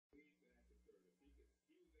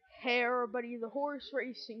Hey everybody, the Horse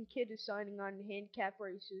Racing Kid is signing on handicap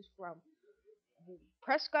races from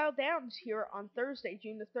Presque Downs here on Thursday,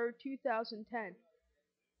 June the 3rd, 2010.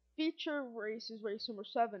 Feature races, race number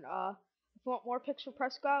 7. If you want more pics for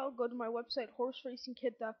Presque, go to my website,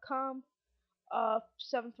 horseracingkid.com.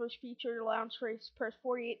 7th race feature, allowance race, purse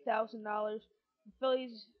 $48,000.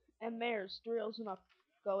 Fillies and mares, drills and up,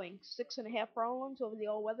 going 6.5 furlongs over the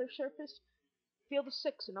all-weather surface. Field of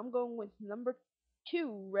 6, and I'm going with number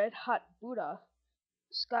 2, Red Hot Buddha.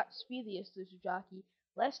 Scott Speedy is the jockey.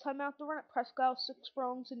 Last time out the run at Presque, 6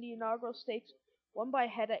 furlongs in the inaugural stakes, won by a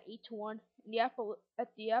head at 8-1. At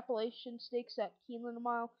the Appalachian Stakes at Keeneland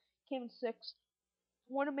Mile, came in 6th.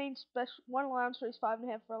 Won a one allowance race,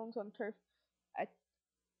 5.5 furlongs on turf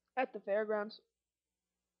at the fairgrounds.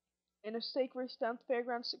 In a stake race down at the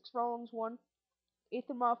fairgrounds, 6 furlongs, won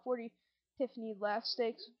 8th mile 40 Tiffany last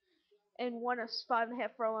stakes, and won a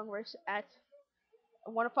 5.5 furlong race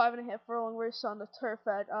on the turf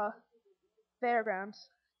at fairgrounds.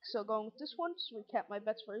 So going with this one, to recap my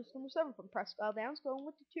bets for race number 7 from Presque Downs, going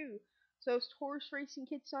with the 2. So it's Horse Racing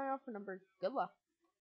Kid sign off for number. Good luck.